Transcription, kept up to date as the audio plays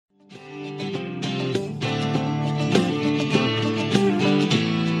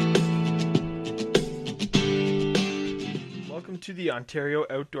to the Ontario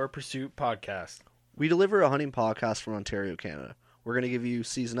Outdoor Pursuit podcast. We deliver a hunting podcast from Ontario, Canada. We're going to give you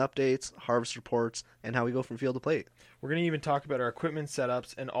season updates, harvest reports, and how we go from field to plate. We're going to even talk about our equipment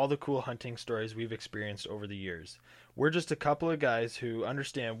setups and all the cool hunting stories we've experienced over the years. We're just a couple of guys who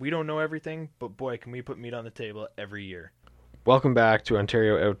understand we don't know everything, but boy, can we put meat on the table every year. Welcome back to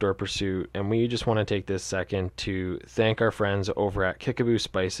Ontario Outdoor Pursuit, and we just want to take this second to thank our friends over at Kickaboo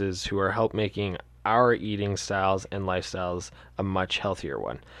Spices who are help making our eating styles and lifestyles a much healthier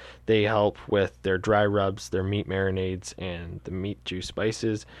one. They help with their dry rubs, their meat marinades, and the meat juice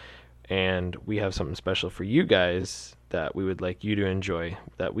spices. And we have something special for you guys that we would like you to enjoy,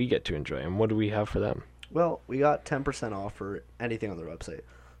 that we get to enjoy. And what do we have for them? Well, we got 10% off for anything on their website.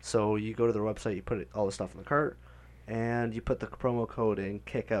 So you go to their website, you put all the stuff in the cart, and you put the promo code in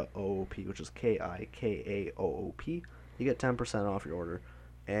KICKAOOP, which is KIKAOOP. You get 10% off your order.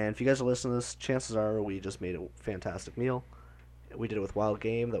 And if you guys are listening to this, chances are we just made a fantastic meal. We did it with wild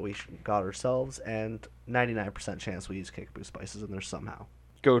game that we got ourselves, and 99% chance we use Kickaboo Spices in there somehow.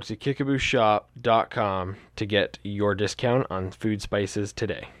 Go to kickabooshop.com to get your discount on food spices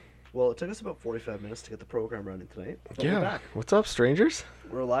today. Well, it took us about 45 minutes to get the program running tonight. But yeah. We're back. What's up, strangers?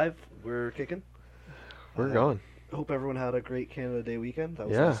 We're alive. We're kicking. We're going. I hope everyone had a great Canada Day weekend. That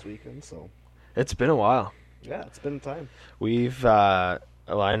was last weekend, so. It's been a while. Yeah, it's been time. We've, well,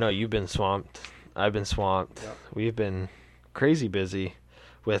 I know you've been swamped. I've been swamped. Yep. We've been crazy busy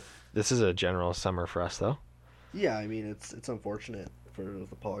with, this is a general summer for us, though. Yeah, I mean, it's unfortunate for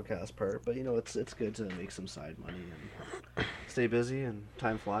the podcast part, but, you know, it's good to make some side money and stay busy, and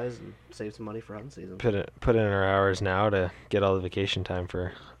time flies, and save some money for hunting season. Put in our hours now to get all the vacation time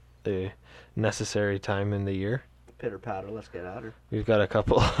for the necessary time in the year. Pitter patter, let's get at her. We've got a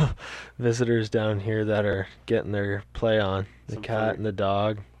couple visitors down here that are getting their play on. The Some cat and the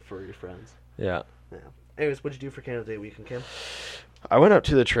dog. Furry friends. Yeah. Yeah. Anyways, what'd you do for Canada Day weekend, Kim? I went out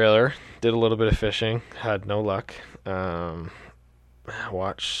to the trailer, did a little bit of fishing, had no luck.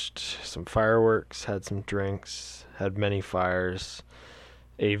 Watched some fireworks, had some drinks, had many fires.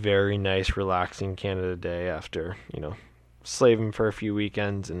 A very nice, relaxing Canada Day after, slaving for a few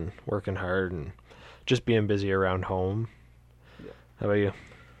weekends and working hard and just being busy around home. Yeah. How about you?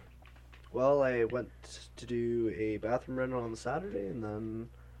 Well, I went to do a bathroom rental on the Saturday, and then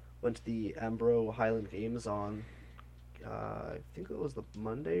went to the Ambro Highland Games on, I think it was the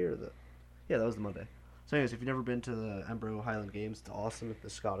Monday yeah, that was the Monday. So anyways, if you've never been to the Ambro Highland Games, it's awesome. It's the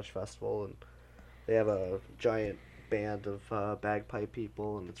Scottish festival, and they have a giant band of bagpipe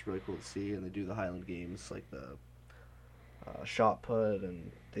people, and it's really cool to see. And they do the Highland Games, like the shot put,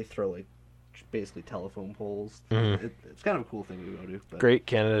 and they throw like basically telephone poles. Mm-hmm. It's kind of a cool thing to go to. But Great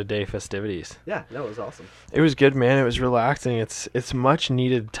Canada Day festivities. yeah, no, it was awesome. It was good, man. It was relaxing. It's much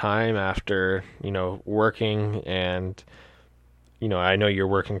needed time after, working, and I know you're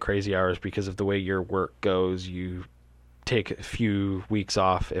working crazy hours because of the way your work goes. You take a few weeks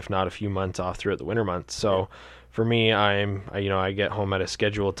off, if not a few months off throughout the winter months. So for me, I get home at a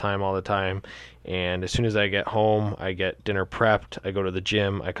scheduled time all the time, and as soon as I get home, I get dinner prepped, I go to the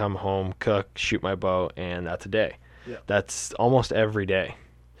gym, I come home, cook, shoot my bow, and that's a day. Yeah. That's almost every day.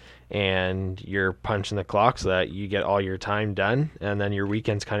 And you're punching the clock so that you get all your time done, and then your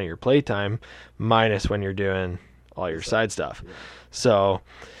weekend's kind of your playtime, minus when you're doing all your side stuff. Yeah. So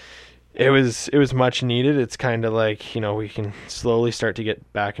it was much needed. It's kind of like, we can slowly start to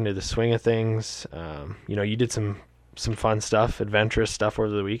get back into the swing of things. You did some fun stuff, adventurous stuff over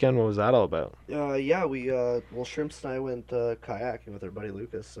the weekend. What was that all about? Yeah, we Shrimps and I went kayaking with our buddy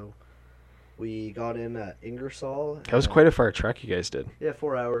Lucas. So we got in at Ingersoll. That was quite a far trek you guys did. Yeah,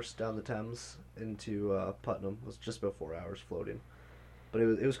 4 hours down the Thames into Putnam. It was just about 4 hours floating. But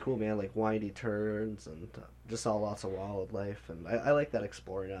it was cool, man, like windy turns, and just saw lots of wildlife, and I like that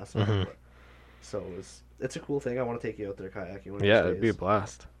exploring aspect. Mm-hmm. But, so it's a cool thing. I want to take you out there kayaking one of Yeah, these it'd be a days.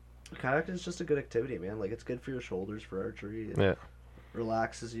 blast. Kayak is just a good activity, man. Like, it's good for your shoulders for archery. It Yeah.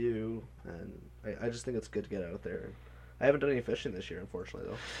 relaxes you, and I just think it's good to get out there. I haven't done any fishing this year, unfortunately,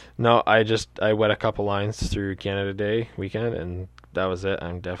 though. No, I wet a couple lines through Canada Day weekend, and that was it.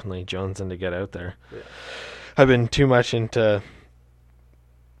 I'm definitely jonesing to get out there. Yeah. I've been too much into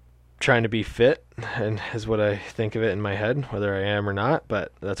trying to be fit, and is what I think of it in my head, whether I am or not,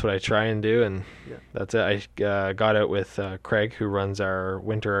 but that's what I try and do, and Yeah. that's it. I got out with Craig, who runs our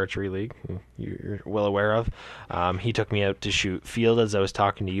winter archery league, who you're well aware of. He took me out to shoot field, as I was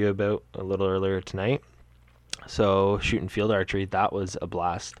talking to you about a little earlier tonight. So shooting field archery, that was a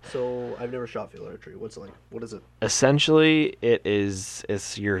blast. So I've never shot field archery. What's it like? What is it? Essentially,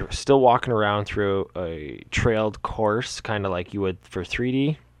 it's you're still walking around through a trailed course, kind of like you would for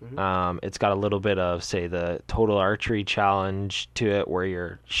 3D. It's got a little bit of, say, the total archery challenge to it, where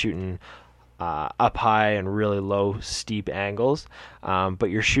you're shooting up high and really low, steep angles, but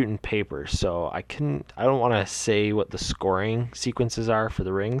you're shooting paper. So I don't want to say what the scoring sequences are for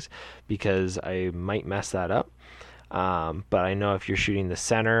the rings because I might mess that up. But I know if you're shooting the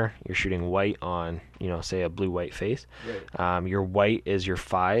center, you're shooting white on, say a blue-white face. Right. Your white is your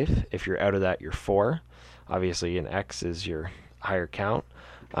 5. If you're out of that, you're 4. Obviously, an X is your higher count.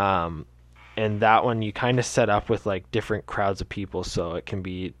 And that one you kind of set up with like different crowds of people, so it can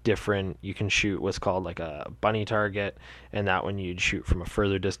be different. You can shoot what's called like a bunny target, and that one you'd shoot from a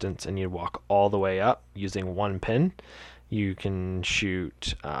further distance and you'd walk all the way up using one pin. You can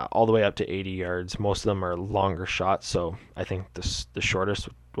shoot all the way up to 80 yards. Most of them are longer shots, so I think the shortest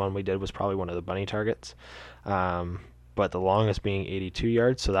one we did was probably one of the bunny targets. But the longest being 82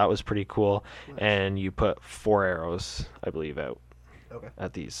 yards, so that was pretty cool. Nice. And you put 4 arrows, I believe, out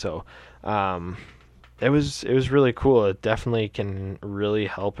at these. So it was really cool. It definitely can really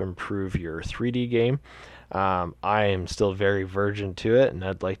help improve your 3D game. I am still very virgin to it, and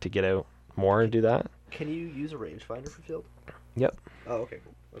I'd like to get out more and do that. Can you use a rangefinder for field? Yep. Oh, okay,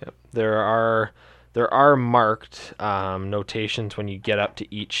 cool. Okay. Yep. There are marked notations when you get up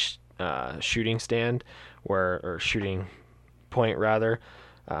to each shooting stand or shooting point rather.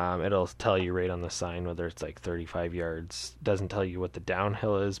 It'll tell you right on the sign whether it's like 35 yards. Doesn't tell you what the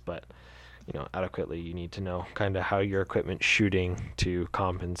downhill is, but adequately you need to know kind of how your equipment's shooting to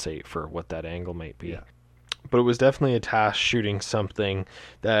compensate for what that angle might be. Yeah. But it was definitely a task shooting something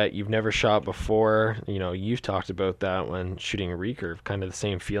that you've never shot before. You've talked about that when shooting a recurve, kind of the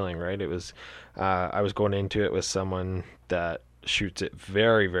same feeling, right? It was, I was going into it with someone that shoots it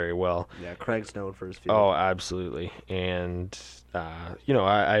very, very well. Yeah, Craig's known for his field. Oh, absolutely. And,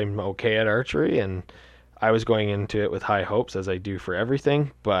 I'm okay at archery, and I was going into it with high hopes, as I do for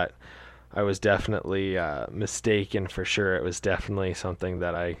everything, but I was definitely mistaken for sure. It was definitely something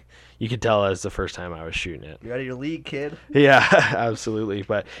that you could tell as the first time I was shooting it. You're out of your league, kid. Yeah, absolutely.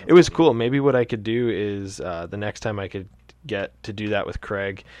 But it was cool. Maybe what I could do is the next time I could get to do that with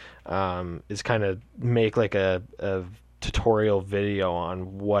Craig is kind of make like a tutorial video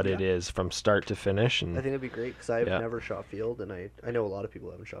on what it is from start to finish. And I think it'd be great because I've never shot field, and I know a lot of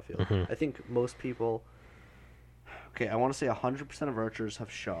people haven't shot field. Mm-hmm. I think most people... Okay, I want to say 100% of archers have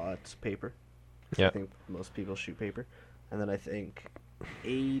shot paper. Yeah. I think most people shoot paper. And then I think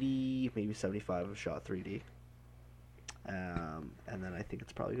 80, maybe 75 have shot 3D. And then I think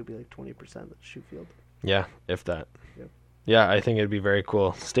it's probably going to be like 20% that shoot field. Yeah, if that. Yep. Yeah, I think it'd be very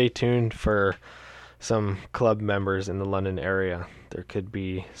cool. Stay tuned for some club members in the London area. There could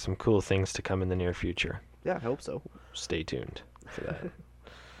be some cool things to come in the near future. Yeah, I hope so. Stay tuned for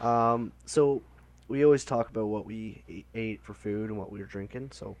that. So we always talk about what we ate for food and what we were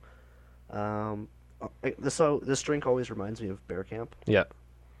drinking. So this drink always reminds me of Bear Camp. Yeah.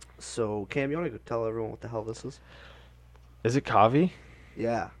 So Cam, you want to tell everyone what the hell this is? Is it Covey?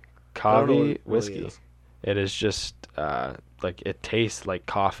 Yeah. Covey whiskey. Really is. It is just like it tastes like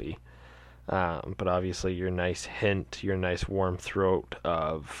coffee, but obviously your nice warm throat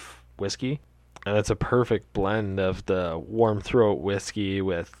of whiskey, and it's a perfect blend of the warm throat whiskey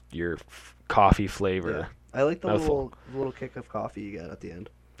with your coffee flavor. Yeah. I like the little kick of coffee you get at the end.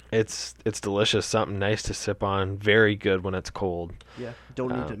 It's delicious, something nice to sip on. Very good when it's cold. Yeah,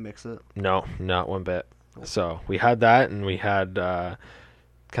 don't need to mix it. No, not one bit. So we had that, and we had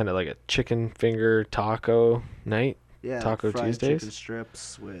kind of like a chicken finger taco night. Yeah, Taco fried Tuesdays. Chicken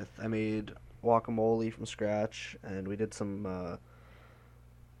strips I made guacamole from scratch, and we did some.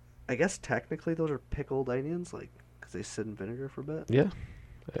 I guess technically those are pickled onions, like because they sit in vinegar for a bit. Yeah.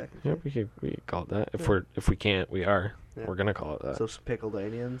 Yeah, we could call it that. If we can't, we're gonna call it that. So some pickled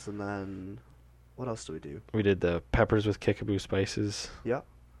onions, and then what else do we do? We did the peppers with kickapoo spices. Yeah,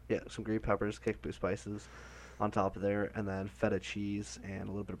 some green peppers, kickapoo spices on top of there, and then feta cheese and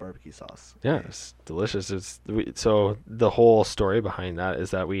a little bit of barbecue sauce. Yeah, it's delicious. So the whole story behind that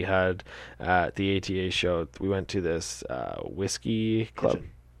is that we had at the ATA show, we went to this whiskey club. Kitchen.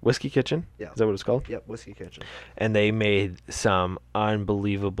 Whiskey Kitchen? Yeah. Is that what it's called? Yep, Whiskey Kitchen. And they made some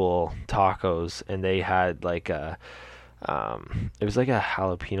unbelievable tacos, and they had like it was like a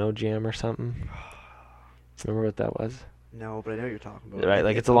jalapeno jam or something. Remember what that was? No, but I know what you're talking about. Right,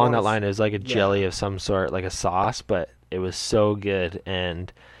 like it's along that line. It was like a jelly of some sort, like a sauce, but it was so good, and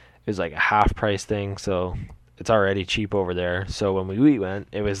it was like a half price thing, so it's already cheap over there. So when we went,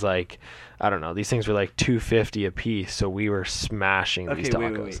 it was like, I don't know, these things were like $2.50 a piece, so we were smashing these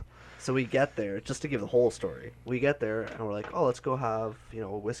tacos. Wait. So we get there, just to give the whole story. We get there and we're like, oh, let's go have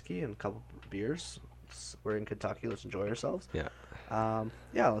a whiskey and a couple beers. We're in Kentucky, let's enjoy ourselves. Yeah.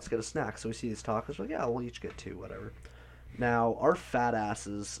 Yeah, let's get a snack. So we see these tacos. We're like, yeah, we'll each get 2, whatever. Now, our fat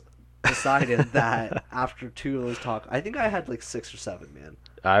asses decided that after 2 of those tacos, I think I had like 6 or 7, man.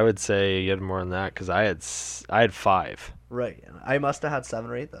 I would say you had more than that because I had 5. Right. And I must have had 7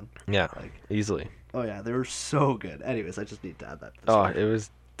 or 8 then. Yeah, Like, easily. oh yeah, they were so good. Anyways, I just need to add that. To the Oh, story. it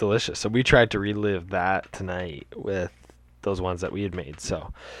was delicious. So we tried to relive that tonight with those ones that we had made.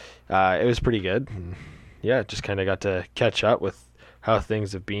 So it was pretty good. And yeah, just kind of got to catch up with how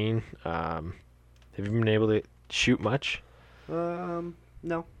things have been. Have you been able to shoot much? No,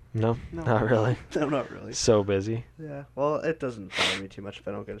 No, no, not really. no, not really. So busy. Yeah. Well, it doesn't bother me too much if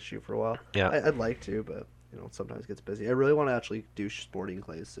I don't get to shoot for a while. Yeah. I'd like to, but sometimes it gets busy. I really want to actually do sporting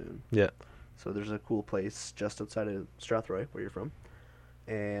clays soon. Yeah. So there's a cool place just outside of Strathroy, where you're from,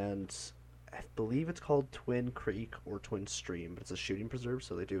 and I believe it's called Twin Creek or Twin Stream, but it's a shooting preserve,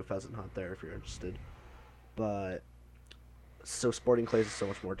 so they do a pheasant hunt there if you're interested. But so sporting clays is so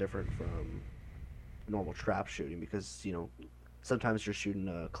much more different from normal trap shooting because sometimes you're shooting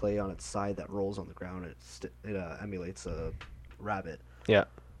a clay on its side that rolls on the ground. It emulates a rabbit. Yeah.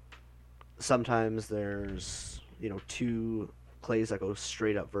 Sometimes there's 2 clays that go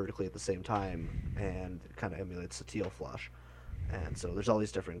straight up vertically at the same time, and it kind of emulates a teal flush. And so there's all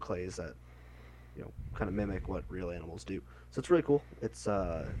these different clays that kind of mimic what real animals do. So it's really cool. It's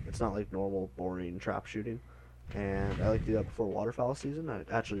not like normal boring trap shooting, and I like to do that before waterfowl season. I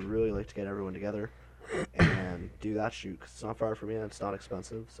actually really like to get everyone together and do that shoot 'cause it's not far from me and it's not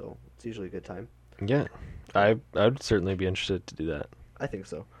expensive, so it's usually a good time. Yeah. I'd certainly be interested to do that. I think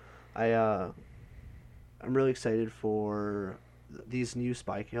so. I'm really excited for these new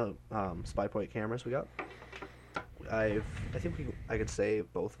spy point cameras we got. I could say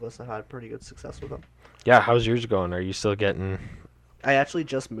both of us have had pretty good success with them. Yeah, how's yours going? Are you still getting... I actually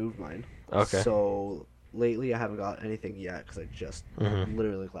just moved mine. Okay. So lately I haven't got anything yet because I just Mhm.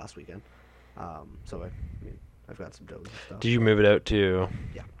 literally last weekend. So I've got some dough and stuff. Did you move it out to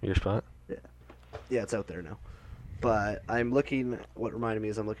Yeah. your spot? Yeah, it's out there now. But what reminded me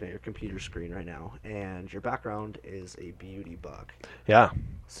is I'm looking at your computer screen right now, and your background is a beauty buck. Yeah.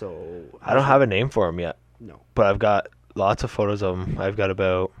 So I don't have a name for him yet, No. but I've got lots of photos of him. I've got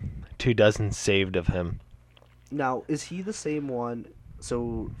about 24 saved of him. Now, is he the same one?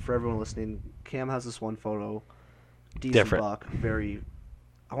 So for everyone listening, Cam has this one photo. Decent Different. buck, very.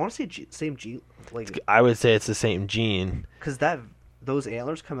 I want to say same G, like I would say it's the same gene. because those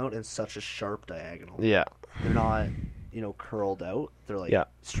antlers come out in such a sharp diagonal. Yeah. They're not, curled out. They're like Yeah.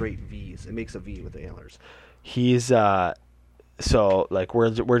 straight V's. It makes a V with the antlers. He's so like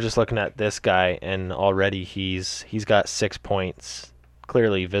we're just looking at this guy and already he's got 6 points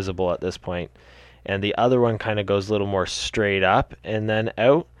clearly visible at this point. And the other one kind of goes a little more straight up and then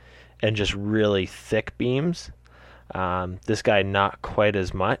out and just really thick beams. This guy not quite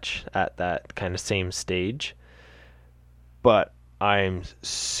as much at that kind of same stage. But I'm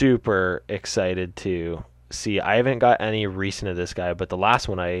super excited to see. I haven't got any recent of this guy, but the last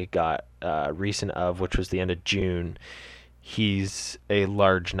one I got recent of, which was the end of June, he's a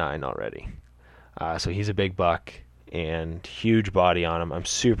large 9 already. So he's a big buck and huge body on him. I'm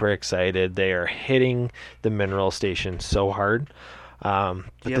super excited. They are hitting the mineral station so hard. But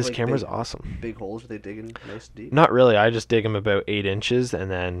you have, this like, camera's big- awesome. Big holes where they dig in nice and deep. Not really. I just dig them about 8 inches and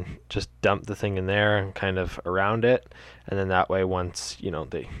then just dump the thing in there and kind of around it. And then that way, once,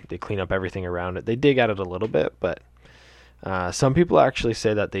 they clean up everything around it, they dig at it a little bit. But some people actually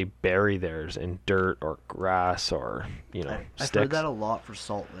say that they bury theirs in dirt or grass or, I've sticks. heard that a lot for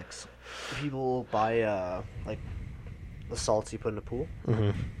salt licks. People buy like the salts you put in a pool,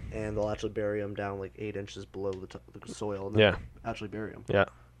 Hmm. and they'll actually bury them down like 8 inches below the soil, and then Yeah. actually bury them. Yeah.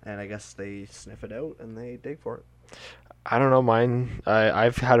 And I guess they sniff it out and they dig for it. I don't know. Mine,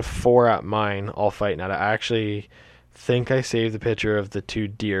 I've had 4 at mine all fighting at it. I actually think I saved the picture of the 2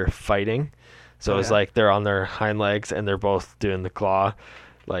 deer fighting. So Oh, it's yeah? like they're on their hind legs and they're both doing the claw.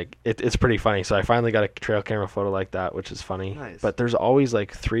 Like it's pretty funny. So I finally got a trail camera photo like that, which is funny. Nice. But there's always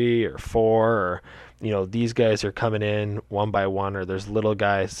like 3 or 4 or these guys are coming in one by one, or there's little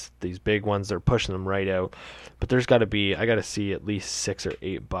guys, these big ones, they're pushing them right out. But there's got to be, I got to see at least 6 or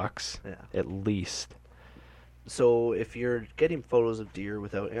 8 bucks. Yeah. At least. So if you're getting photos of deer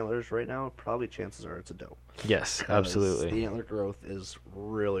without antlers right now, probably chances are it's a doe. Yes, 'Cause absolutely. The antler growth is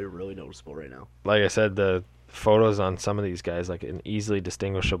really, really noticeable right now. Like I said, the photos on some of these guys, like an easily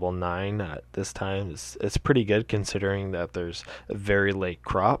distinguishable 9 at this time, it's pretty good considering that there's a very late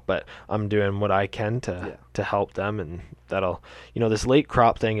crop. But I'm doing what I can to help them, and that'll this late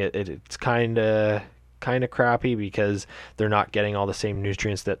crop thing. It's kind of kind of crappy because they're not getting all the same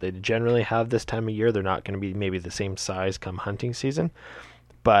nutrients that they generally have this time of year. They're not going to be maybe the same size come hunting season.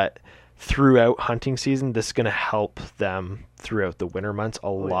 But throughout hunting season, this is going to help them throughout the winter months a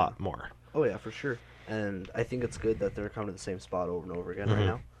lot more. Oh, yeah, for sure. And I think it's good that they're coming to the same spot over and over again right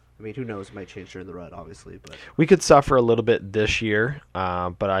now. I mean, who knows? It might change during the rut, obviously. But we could suffer a little bit this year,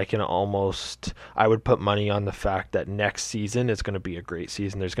 but I would put money on the fact that next season is going to be a great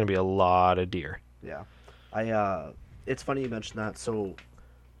season. There's going to be a lot of deer. Yeah. It's funny you mentioned that. So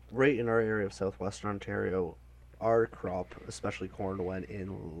right in our area of southwestern Ontario, our crop, especially corn, went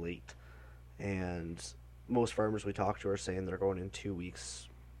in late. And most farmers we talk to are saying they're going in 2 weeks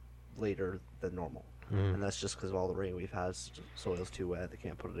later than normal. And that's just because of all the rain we've had. Soil's too wet. They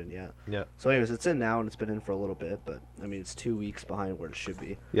can't put it in yet. Yeah. So anyways, it's in now, and it's been in for a little bit. But, I mean, it's 2 weeks behind where it should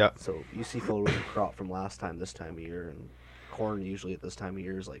be. Yeah. So you see photos of crop from last time this time of year. And corn usually at this time of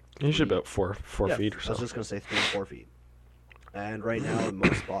year is like... Usually about four feet or so. I was just going to say 3 to 4 feet. And right now, in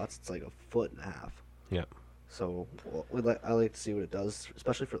most spots, it's like 1.5 feet. Yeah. So I like to see what it does,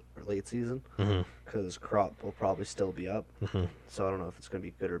 especially for late season, because crop will probably still be up. So I don't know if it's going to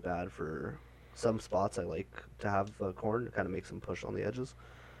be good or bad for some spots. I like to have corn. It kind of makes them push on the edges.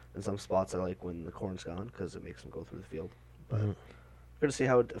 And some spots I like when the corn's gone because it makes them go through the field. But we're going to see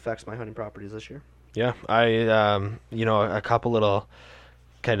how it affects my hunting properties this year. Yeah, a couple little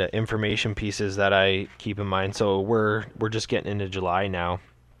kind of information pieces that I keep in mind. So we're just getting into July now,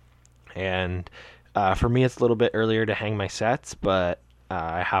 and for me it's a little bit earlier to hang my sets, but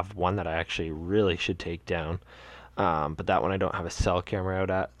I have one that I actually really should take down. But that one I don't have a cell camera out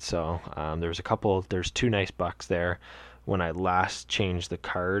at. So there's 2 nice bucks there when I last changed the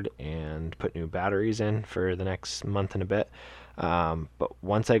card and put new batteries in for the next month and a bit. But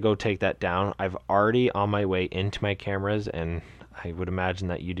once I go take that down, I've already on my way into my cameras, and I would imagine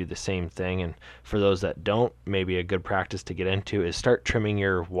that you do the same thing. And for those that don't, maybe a good practice to get into is start trimming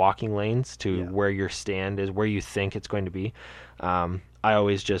your walking lanes to where your stand is, where you think it's going to be. I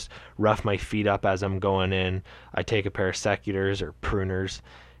always just rough my feet up as I'm going in. I take a pair of secateurs or pruners,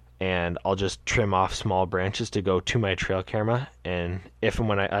 and I'll just trim off small branches to go to my trail camera. And if and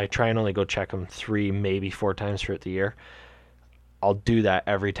when I try and only go check them 3, maybe 4 times throughout the year, I'll do that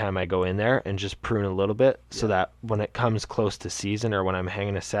every time I go in there and just prune a little bit so that when it comes close to season or when I'm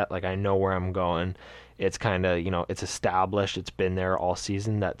hanging a set, like I know where I'm going. It's kind of, it's established. It's been there all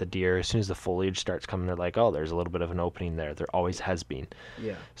season that the deer, as soon as the foliage starts coming, they're like, oh, there's a little bit of an opening there. There always has been.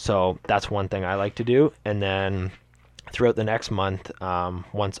 Yeah. So that's one thing I like to do. And then throughout the next month,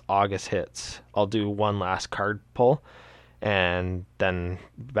 once August hits, I'll do one last card pull and then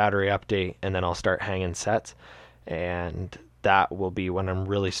battery update, and then I'll start hanging sets. And that will be when I'm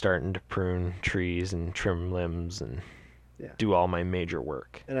really starting to prune trees and trim limbs and do all my major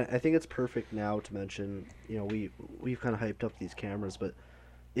work. And I think it's perfect now to mention, we've kind of hyped up these cameras, but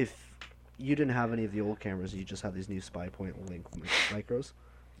if you didn't have any of the old cameras, you just have these new SpyPoint Link micros,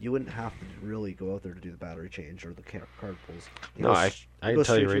 you wouldn't have to really go out there to do the battery change or the card pulls. I can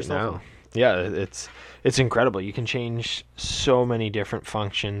tell you right now. Yeah, it's incredible. You can change so many different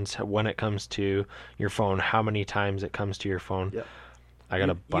functions when it comes to your phone, how many times it comes to your phone. Yep. I got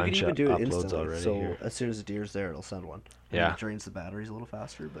a bunch of uploads already. So here. As soon as the deer's there, it'll send one. Yeah. It drains the batteries a little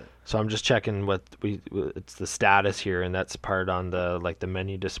faster, but so I'm just checking it's the status here, and that's part on the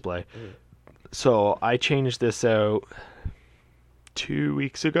menu display. So I changed this out 2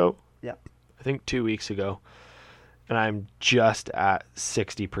 weeks ago. Yeah. I think 2 weeks ago, and I'm just at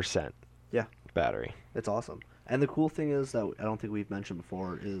 60%. Yeah. Battery. It's awesome. And the cool thing is that I don't think we've mentioned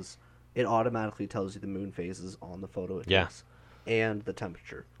before is it automatically tells you the moon phases on the photo it takes. And the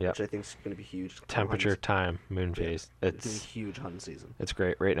temperature, which I think is going to be huge. Temperature, time, moon phase. It's a huge hunting season. It's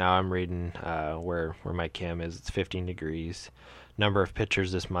great. Right now I'm reading where my cam is. It's 15 degrees. Number of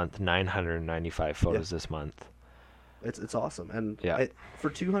pictures this month, 995 photos this month. It's awesome. And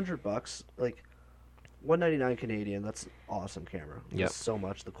for $200, like $199 Canadian, that's an awesome camera. It's so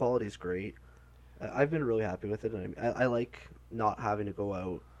much. The quality's great. I've been really happy with it. And I like not having to go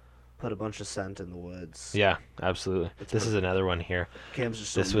out, put a bunch of scent in the woods. Yeah, absolutely. This is another one here. Cam's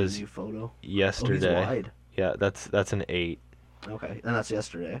just this was a new photo. Yesterday. Oh, he's wide. Yeah, that's an 8. Okay, and that's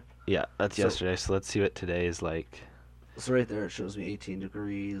yesterday. Yeah, that's yesterday. So let's see what today is like. So right there it shows me 18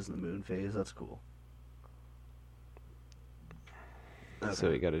 degrees and the moon phase. That's cool. Okay. So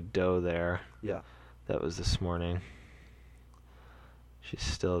we got a doe there. Yeah. That was this morning. She's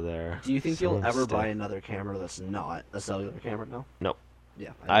still there. Do you think you'll ever buy another camera that's not a cellular camera now? Nope.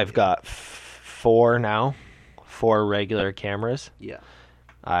 Yeah. I've got 4 now. 4 regular cameras. Yeah.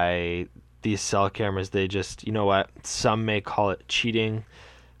 These cell cameras, they just, you know what? Some may call it cheating.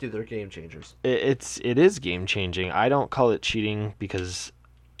 Dude, they're game changers. It is game changing. I don't call it cheating because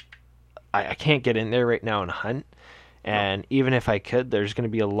I can't get in there right now and hunt. And even if I could, there's going to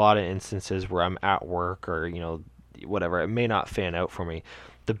be a lot of instances where I'm at work or, whatever. It may not fan out for me.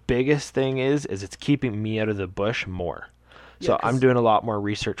 The biggest thing is it's keeping me out of the bush more. So I'm doing a lot more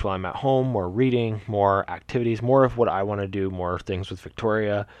research while I'm at home, more reading, more activities, more of what I want to do, more things with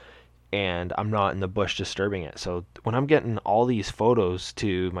Victoria, and I'm not in the bush disturbing it. So when I'm getting all these photos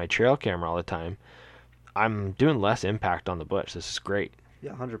to my trail camera all the time, I'm doing less impact on the bush. This is great.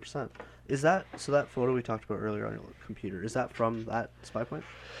 Yeah, 100%. Is that that photo we talked about earlier on your computer? Is that from that spy point?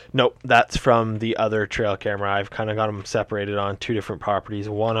 Nope, that's from the other trail camera. I've kind of got them separated on two different properties,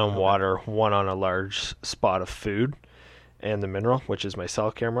 one on water, one on a large spot of food and the mineral, which is my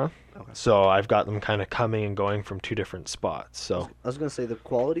cell camera. Okay. So I've got them kind of coming and going from two different spots. So I was going to say the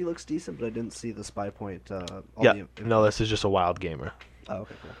quality looks decent, but I didn't see the spy point. No, this is just a wild gamer. Oh,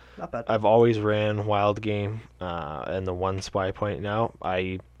 okay, cool. Not bad. I've always ran wild game, and the one spy point now.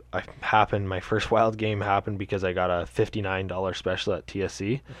 My first wild game happened because I got a $59 special at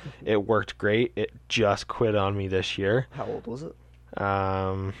TSC. It worked great. It just quit on me this year. How old was it?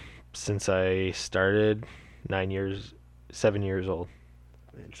 Since I started, 7 years old.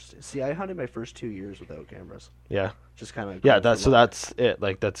 Interesting. See, I hunted my first 2 years without cameras. Yeah. Just kind of. Yeah, that's it.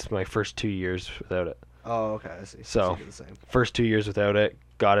 Like that's my first 2 years without it. Oh, okay, I see. So you did the same. First 2 years without it,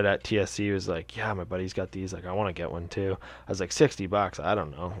 got it at TSC. Was like, yeah, my buddy's got these. Like, I want to get one too. I was like, $60. I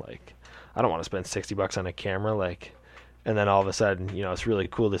don't know. Like, I don't want to spend $60 on a camera. Like, and then all of a sudden, it's really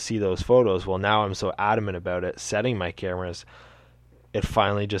cool to see those photos. Well, now I'm so adamant about it, setting my cameras. It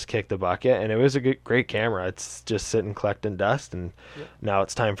finally just kicked the bucket, and it was a great camera. It's just sitting collecting dust, and now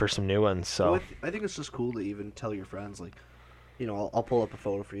it's time for some new ones. So well, I think it's just cool to even tell your friends, like, I'll pull up a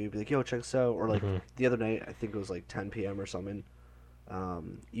photo for you, be like, yo, check this out. Or like the other night, I think it was like 10 p.m. or something.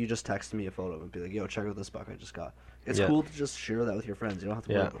 You just texted me a photo and be like, yo, check out this buck I just got. It's cool to just share that with your friends. You don't have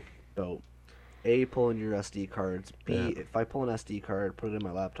to worry about A, pulling your SD cards. B, if I pull an SD card, put it in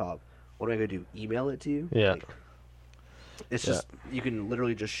my laptop, what am I going to do? Email it to you? Yeah. Like, it's just, you can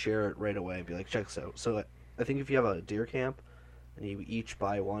literally just share it right away and be like, check this out. So I think if you have a deer camp and you each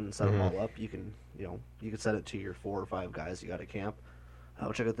buy one and set them all up, you can, you can send it to your 4 or 5 guys you got at camp.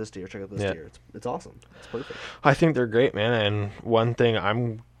 Oh, check out this deer, check out this deer. It's awesome. It's perfect. I think they're great, man. And one thing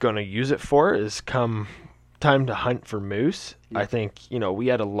I'm going to use it for is come time to hunt for moose. Yeah. I think, we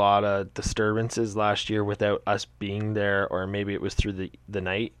had a lot of disturbances last year without us being there, or maybe it was through the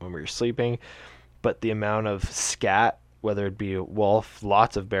night when we were sleeping. But the amount of scat, whether it be a wolf,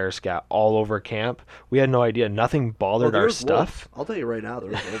 lots of bear scat all over camp. We had no idea. Nothing bothered our stuff. Wolves. I'll tell you right now, there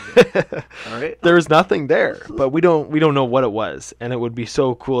was wolves. All right. There was nothing there, but we don't know what it was. And it would be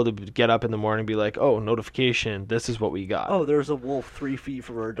so cool to get up in the morning and be like, oh, notification, this is what we got. Oh, there's a wolf 3 feet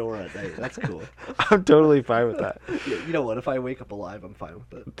from our door at night. That's cool. I'm totally fine with that. Yeah, you know what? If I wake up alive, I'm fine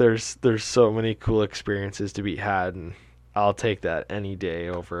with it. There's so many cool experiences to be had, and I'll take that any day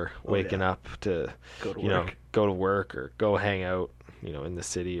over waking up to go to work or go hang out, in the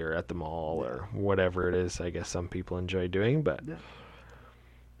city or at the mall or whatever it is. I guess some people enjoy doing, but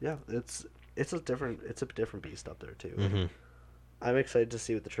it's a different beast up there too. Mm-hmm. I'm excited to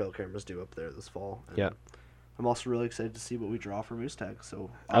see what the trail cameras do up there this fall. And I'm also really excited to see what we draw for moose tag. So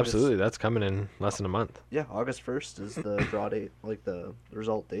absolutely, that's coming in less than a month. Yeah, August 1st is the draw date, like the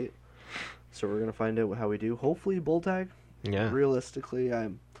result date. So we're gonna find out how we do. Hopefully bull tag. Yeah. Realistically,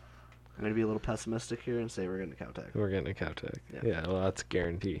 I'm going to be a little pessimistic here and say we're getting a cow tag. We're getting a cow tag. Yeah, well, that's a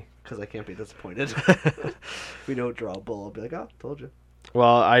guarantee. Because I can't be disappointed. If we don't draw a bull, I'll be like, oh, told you.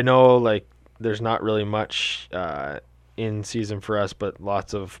 Well, I know, there's not really much in season for us, but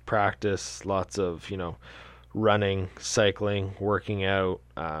lots of practice, lots of, running, cycling, working out,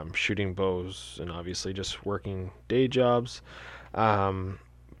 shooting bows, and obviously just working day jobs.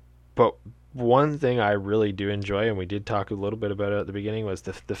 But one thing I really do enjoy, and we did talk a little bit about it at the beginning, was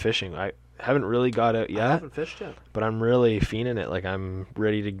the fishing. I haven't really got out yet. I haven't fished yet. But I'm really fiending it. I'm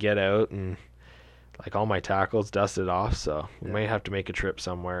ready to get out and, all my tackles dusted off. So we may have to make a trip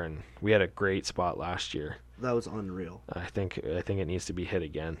somewhere. And we had a great spot last year. That was unreal. I think it needs to be hit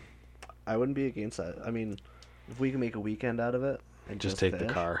again. I wouldn't be against that. I mean, if we can make a weekend out of it and just take fish,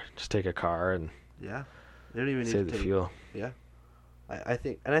 the car. Just take a car and they don't even need save to the take fuel. Yeah. I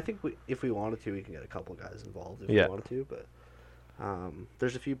think if we wanted to, we can get a couple guys involved if we wanted to. But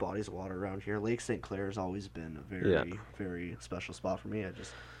there's a few bodies of water around here. Lake St. Clair has always been a very, very special spot for me.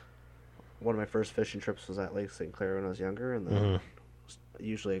 One of my first fishing trips was at Lake St. Clair when I was younger, and then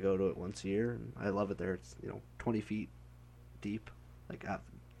usually I go to it once a year, and I love it there. It's 20 feet deep, at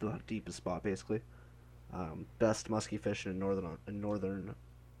the deepest spot basically. Best muskie fishing in northern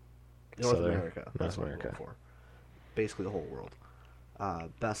North Southern, America. That's North what I'm America. going for. Basically the whole world.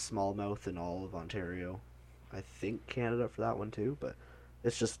 Best smallmouth in all of Ontario. I think Canada for that one too, but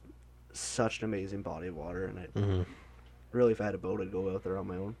it's just such an amazing body of water, and Mm-hmm. really, if I had a boat, I'd go out there on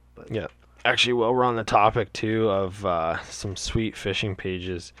my own. But Yeah. Actually, while we're on the topic too of some sweet fishing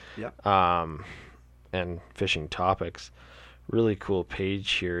pages, Yeah. and fishing topics, really cool page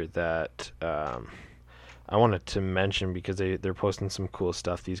here that I wanted to mention because they're posting some cool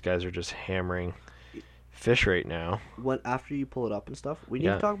stuff. These guys are just hammering fish right now. After you pull it up and stuff, we need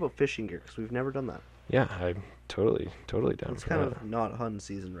Yeah. to talk about fishing gear because we've never done that. Yeah, I'm totally down It's for kind that. of not hunt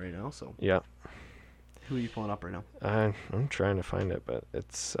season right now, so Yeah, who are you pulling up right now? I'm trying to find it, but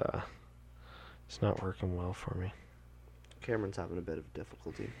it's not working well for me. Cameron's having a bit of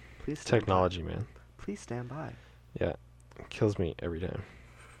difficulty. Please stand Technology, man. by. Please stand by. Yeah, it kills me every time.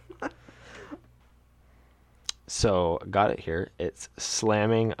 So, got it here. It's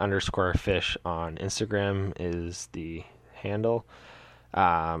slamming_fish on Instagram is the handle.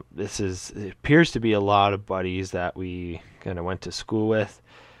 It appears to be a lot of buddies that we kind of went to school with.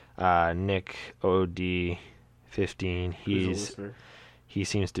 Nick OD 15. Who's a listener? He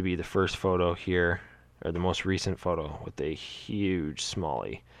seems to be the first photo here, or the most recent photo with a huge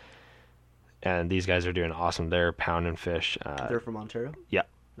smallie. And these guys are doing awesome. They're pounding fish. They're from Ontario? Yeah.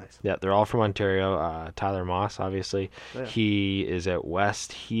 Nice. Yeah, they're all from Ontario. Tyler Moss, obviously. Oh, yeah. He is out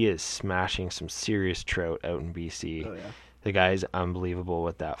west. He is smashing some serious trout out in BC. Oh, yeah. The guy's unbelievable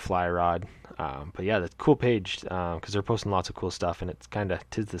with that fly rod. But yeah, that's a cool page because they're posting lots of cool stuff, and it's kind of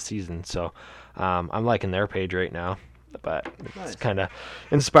 'tis the season. So I'm liking their page right now. But Nice. it's kind of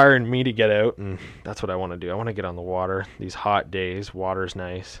inspiring me to get out, and that's what I want to do. I want to get on the water. These hot days, water's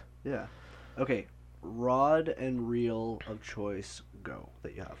nice. Yeah. Okay. Rod and reel of choice go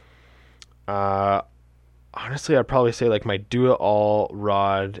that you have. Honestly, I'd probably say like my do-it-all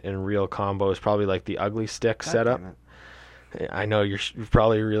rod and reel combo is probably like the ugly stick God setup. damn it. I know you're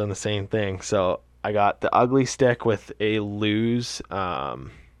probably reeling the same thing. So I got the ugly stick with a Lew's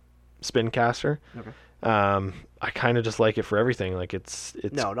spin caster. Okay. I kind of just like it for everything. Like it's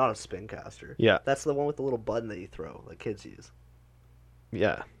No, not a spin caster. Yeah, That's the one with the little button that you throw, like kids use.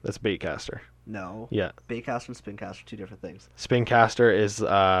 yeah, that's bait caster. No. Yeah, Bait caster and spin caster are two different things. spin caster is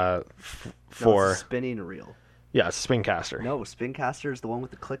No, for it's a spinning reel. yeah, it's a spin caster. No, spin caster is the one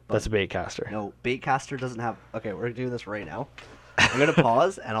with the click button. That's a bait caster. No, bait caster doesn't have. Okay, we're doing this right now. I'm gonna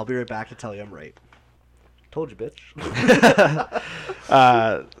pause and I'll be right back to tell you I'm right. Told you, bitch.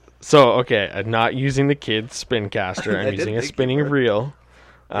 So okay, I'm not using the kid's spin caster. I I'm did using a think you spinning were. reel.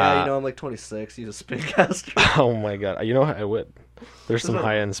 Yeah, I'm like 26. Use a spin caster. Oh my god, you know I would. There's some not-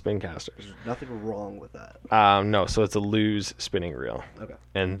 high-end spin casters. There's nothing wrong with that. No, so it's a Lew's spinning reel, Okay.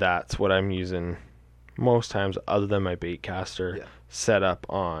 and that's what I'm using most times, other than my bait caster Yeah. set up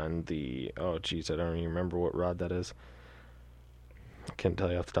on the. Oh geez, I don't even remember what rod that is. I can't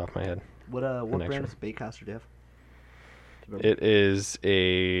tell you off the top of my head. What next brand one. of bait caster do you have? Do you remember? It is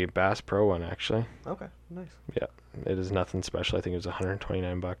a Bass Pro one, actually. Okay, nice. Yeah, it is nothing special. I think it was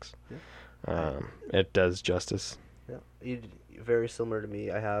 $129. Yeah. It does justice. Yeah, very similar to me.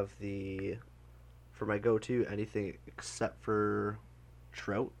 I have for my go-to anything except for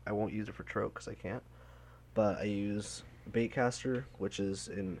trout. I won't use it for trout because I can't. But I use Baitcaster, which is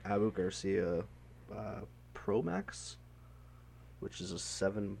in Abu Garcia Pro Max, which is a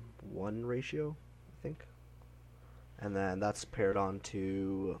 7:1 ratio, I think. And then that's paired on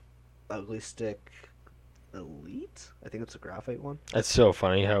to Ugly Stick Elite. I think it's a graphite one. It's so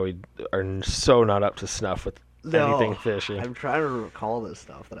funny how we are so not up to snuff with anything fishing. I'm trying to recall this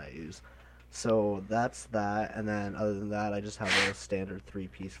stuff that I use. So that's that, and then other than that, I just have a standard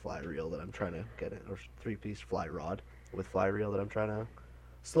 3-piece fly reel that I'm trying to get it, or 3-piece fly rod with fly reel that I'm trying to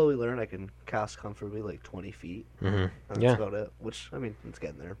slowly learn. I can cast comfortably like 20 feet. Mm-hmm. And Yeah. that's about it. Which, I mean, it's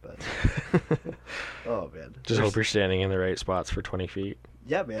getting there, but oh man, Just hope you're standing in the right spots for 20 feet.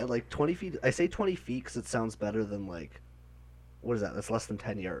 yeah, man, like 20 feet. I say 20 feet because it sounds better than like, what is that? That's less than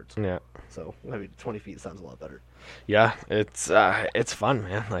 10 yards. Yeah. So I mean, 20 feet sounds a lot better. Yeah, it's fun,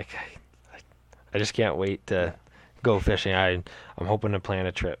 man. Like I just can't wait to go fishing. I'm hoping to plan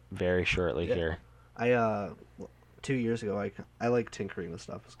a trip very shortly Yeah. here. I 2 years ago, I like tinkering with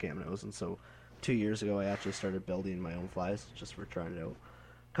stuff, as Cam knows, and so 2 years ago I actually started building my own flies just for trying it out.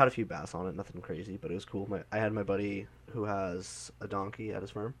 Caught a few bass on it, nothing crazy, but it was cool. I had my buddy who has a donkey at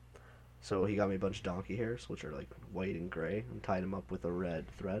his farm, so he got me a bunch of donkey hairs, which are like white and gray, and tied them up with a red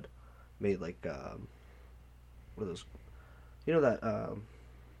thread. Made like what are those? You know that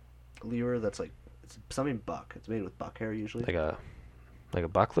lure that's like it's something buck. It's made with buck hair usually. Like a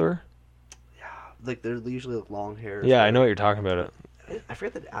buckler? Yeah, like they're usually like long hairs. Yeah, I know what you're talking about. I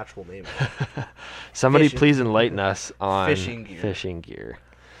forget the actual name. Somebody Fishing. please enlighten us on Fishing gear. fishing gear.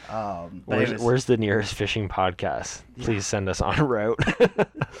 But anyways, Where's the nearest fishing podcast? Please send us on a route.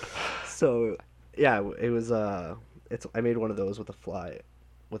 so yeah, it was I made one of those with a fly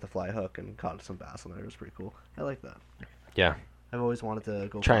hook and caught some bass on there. It was pretty cool. I like that. Yeah. I've always wanted to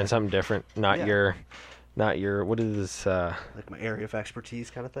go Trying fly. something different. Not Yeah. your what is this Like my area of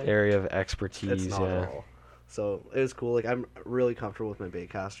expertise kind of thing. area of It's expertise? not Yeah. at all. So it was cool. Like I'm really comfortable with my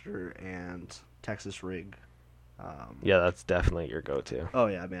baitcaster and Texas rig. Yeah, that's definitely your go-to. Oh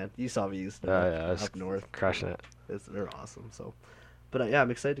yeah, man! You saw me use them Yeah, it's up north. crushing it. They're awesome. So, but yeah,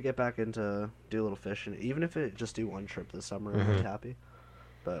 I'm excited to get back into do a little fishing. Even if it just do one trip this summer, I'm really happy.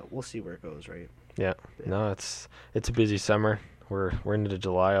 But we'll see where it goes, right? Yeah. No, it's a busy summer. We're into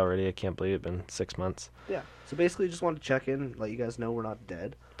July already. I can't believe it's been 6 months. Yeah. So basically, just wanted to check in, let you guys know we're not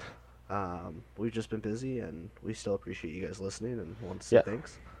dead. We've just been busy, and we still appreciate you guys listening and want to say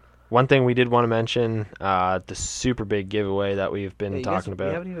thanks. One thing we did want to mention, the super big giveaway that we've been You talking guys, about.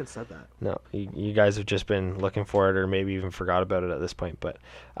 We haven't even said that. No, you guys have just been looking for it or maybe even forgot about it at this point. But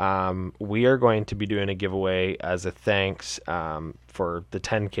we are going to be doing a giveaway as a thanks for the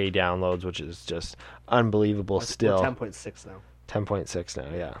 10K downloads, which is just unbelievable still. We're 10.6 now. 10.6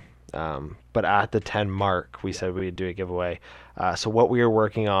 now, yeah. But at the 10 mark, we said we'd do a giveaway. So what we are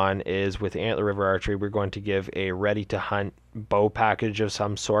working on is with Antler River Archery, we're going to give a ready-to-hunt bow package of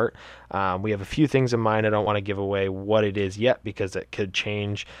some sort. We have a few things in mind. I don't want to give away what it is yet because it could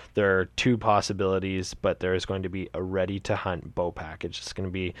change. There are two possibilities, but there is going to be a ready-to-hunt bow package. It's going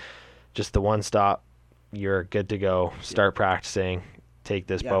to be just the one stop. You're good to go. Start practicing. Take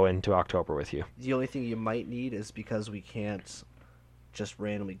this bow into October with you. The only thing you might need is because we can't just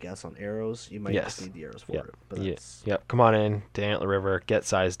randomly guess on arrows, you might just need the arrows for it. But Yep. Come on in to Antler River, get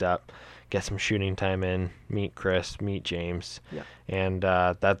sized up, get some shooting time in, meet Chris, meet James. Yeah. And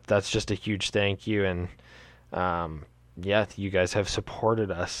that's just a huge thank you. And you guys have supported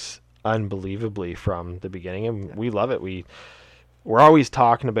us unbelievably from the beginning, and we love it. We're always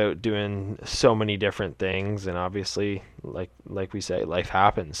talking about doing so many different things, and obviously, like we say, life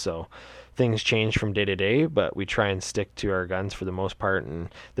happens. So things change from day to day, but we try and stick to our guns for the most part.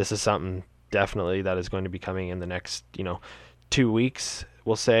 And this is something definitely that is going to be coming in the next, 2 weeks,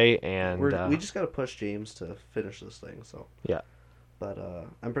 we'll say. And we just got to push James to finish this thing. So yeah. But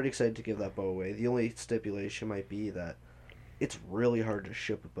I'm pretty excited to give that bow away. The only stipulation might be that it's really hard to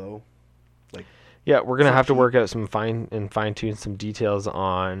ship a bow. Yeah, we're gonna have to work out some fine tune some details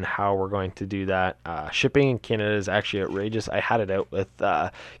on how we're going to do that. Shipping in Canada is actually outrageous. I had it out with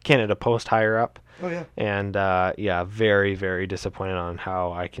Canada Post higher up. Oh yeah. And very, very disappointed on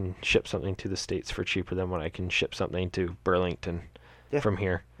how I can ship something to the States for cheaper than when I can ship something to Burlington from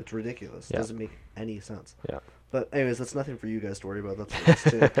here. It's ridiculous. It Yeah. doesn't make any sense. Yeah. But anyways, that's nothing for you guys to worry about. That's for us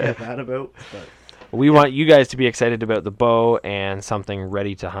to get mad about. But We want you guys to be excited about the bow and something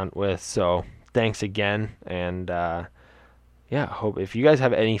ready to hunt with. So thanks again. And hope if you guys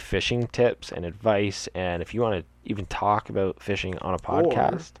have any fishing tips and advice, and if you want to even talk about fishing on a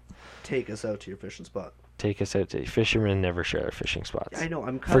podcast, take us out to your fishing spot. take us out to fishermen never share their fishing spots. I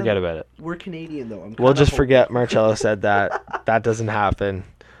know. Forget about it. We're Canadian though. We'll just forget Marcello said that. That doesn't happen.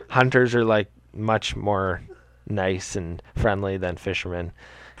 Hunters are like much more nice and friendly than fishermen.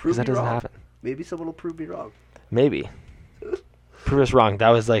 Because that doesn't happen. Maybe someone will prove me wrong. Maybe. Prove us wrong. That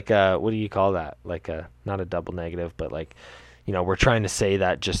was like what do you call that? Like not a double negative, but like, we're trying to say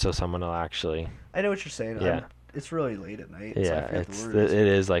that just so someone will actually. I know what you're saying. Yeah. It's really late at night. Yeah, so it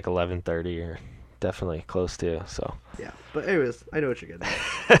is like 11:30 or definitely close to. So. Yeah, but anyways, I know what you're getting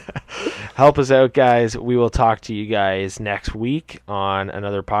at. Help us out, guys. We will talk to you guys next week on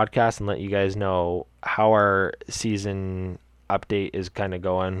another podcast and let you guys know how our season update is kind of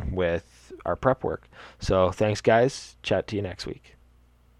going with our prep work. So thanks, guys. Chat to you next week.